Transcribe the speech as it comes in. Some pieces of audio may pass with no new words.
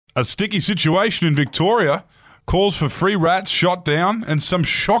A sticky situation in Victoria, calls for free rats shot down, and some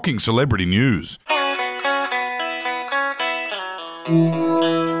shocking celebrity news.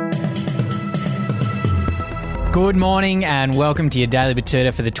 Good morning and welcome to your Daily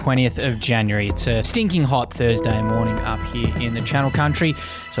Batuta for the 20th of January. It's a stinking hot Thursday morning up here in the Channel Country,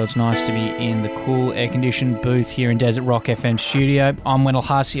 so it's nice to be in the cool air-conditioned booth here in Desert Rock FM studio. I'm Wendell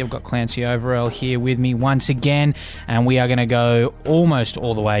Hussey. I've got Clancy Overell here with me once again, and we are going to go almost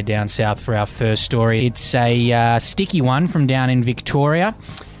all the way down south for our first story. It's a sticky one from down in Victoria.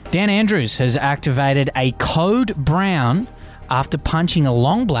 Dan Andrews has activated a code brown after punching a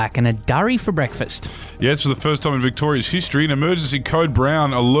long black and a durry for breakfast. Yes, for the first time in Victoria's history, an emergency code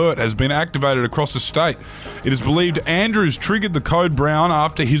brown alert has been activated across the state. It is believed Andrews triggered the code brown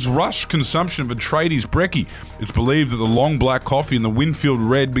after his rushed consumption of a tradies brekkie. It's believed that the long black coffee and the Winfield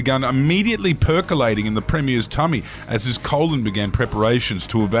Red began immediately percolating in the Premier's tummy as his colon began preparations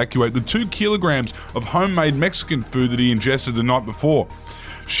to evacuate the 2 kilograms of homemade Mexican food that he ingested the night before.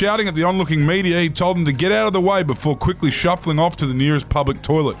 Shouting at the onlooking media, he told them to get out of the way before quickly shuffling off to the nearest public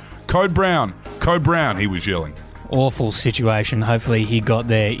toilet. Code brown, he was yelling. Awful situation. Hopefully he got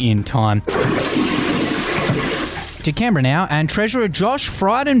there in time. To Canberra now, and Treasurer Josh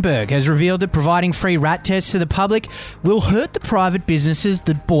Frydenberg has revealed that providing free rat tests to the public will hurt the private businesses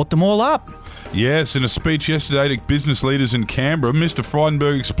that bought them all up. Yes, in a speech yesterday to business leaders in Canberra, Mr.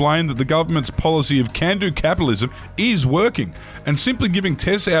 Frydenberg explained that the government's policy of can-do capitalism is working, and simply giving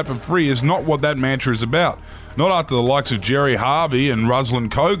tests out for free is not what that mantra is about. Not after the likes of Jerry Harvey and Ruslan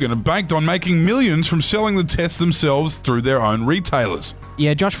Kogan have banked on making millions from selling the tests themselves through their own retailers.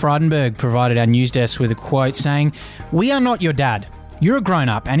 Yeah, Josh Frydenberg provided our news desk with a quote saying, "We are not your dad. You're a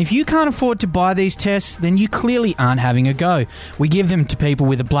grown-up, and if you can't afford to buy these tests, then you clearly aren't having a go. We give them to people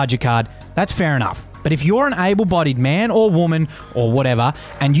with a bludger card. That's fair enough. But if you're an able-bodied man or woman or whatever,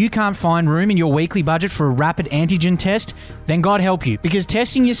 and you can't find room in your weekly budget for a rapid antigen test, then God help you, because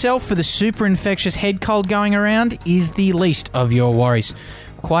testing yourself for the super infectious head cold going around is the least of your worries."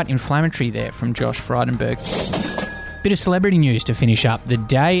 Quite inflammatory there from Josh Frydenberg. Bit of celebrity news to finish up the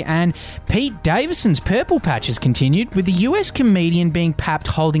day, and Pete Davidson's purple patch has continued, with the US comedian being papped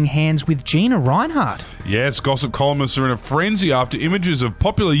holding hands with Gina Reinhart. Yes, gossip columnists are in a frenzy after images of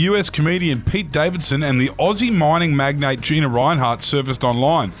popular US comedian Pete Davidson and the Aussie mining magnate Gina Reinhart surfaced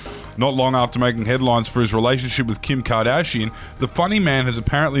online. Not long after making headlines for his relationship with Kim Kardashian, the funny man has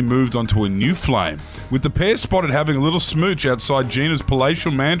apparently moved on to a new flame, with the pair spotted having a little smooch outside Gina's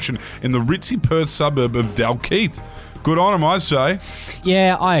palatial mansion in the ritzy Perth suburb of Dalkeith. Good on him, I say.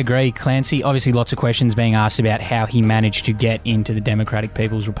 Yeah, I agree, Clancy. Obviously, lots of questions being asked about how he managed to get into the Democratic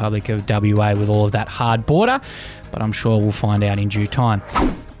People's Republic of WA with all of that hard border, but I'm sure we'll find out in due time.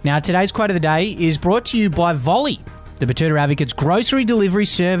 Now, today's quote of the day is brought to you by Volley, the Batuta Advocate's grocery delivery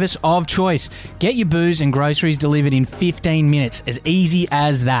service of choice. Get your booze and groceries delivered in 15 minutes. As easy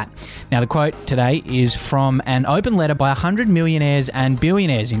as that. Now, the quote today is from an open letter by 100 millionaires and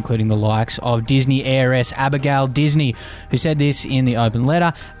billionaires, including the likes of Disney heiress Abigail Disney, who said this in the open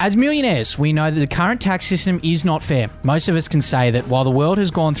letter. "As millionaires, we know that the current tax system is not fair. Most of us can say that while the world has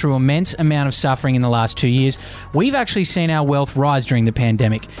gone through an immense amount of suffering in the last 2 years, we've actually seen our wealth rise during the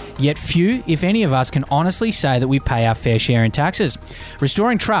pandemic. Yet few, if any of us, can honestly say that we pay our fair share in taxes.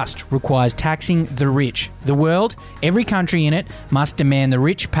 Restoring trust requires taxing the rich. The world, every country in it, must demand the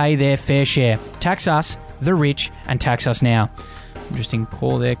rich pay their fair share. Tax us, the rich, and tax us now." Interesting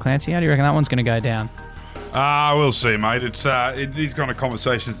call there, Clancy. How do you reckon that one's going to go down? We'll see, mate. These kind of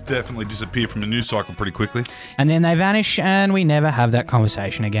conversations definitely disappear from the news cycle pretty quickly. And then they vanish, and we never have that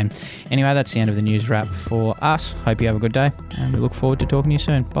conversation again. Anyway, that's the end of the news wrap for us. Hope you have a good day, and we look forward to talking to you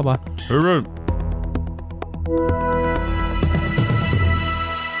soon. Bye-bye. Hooroo.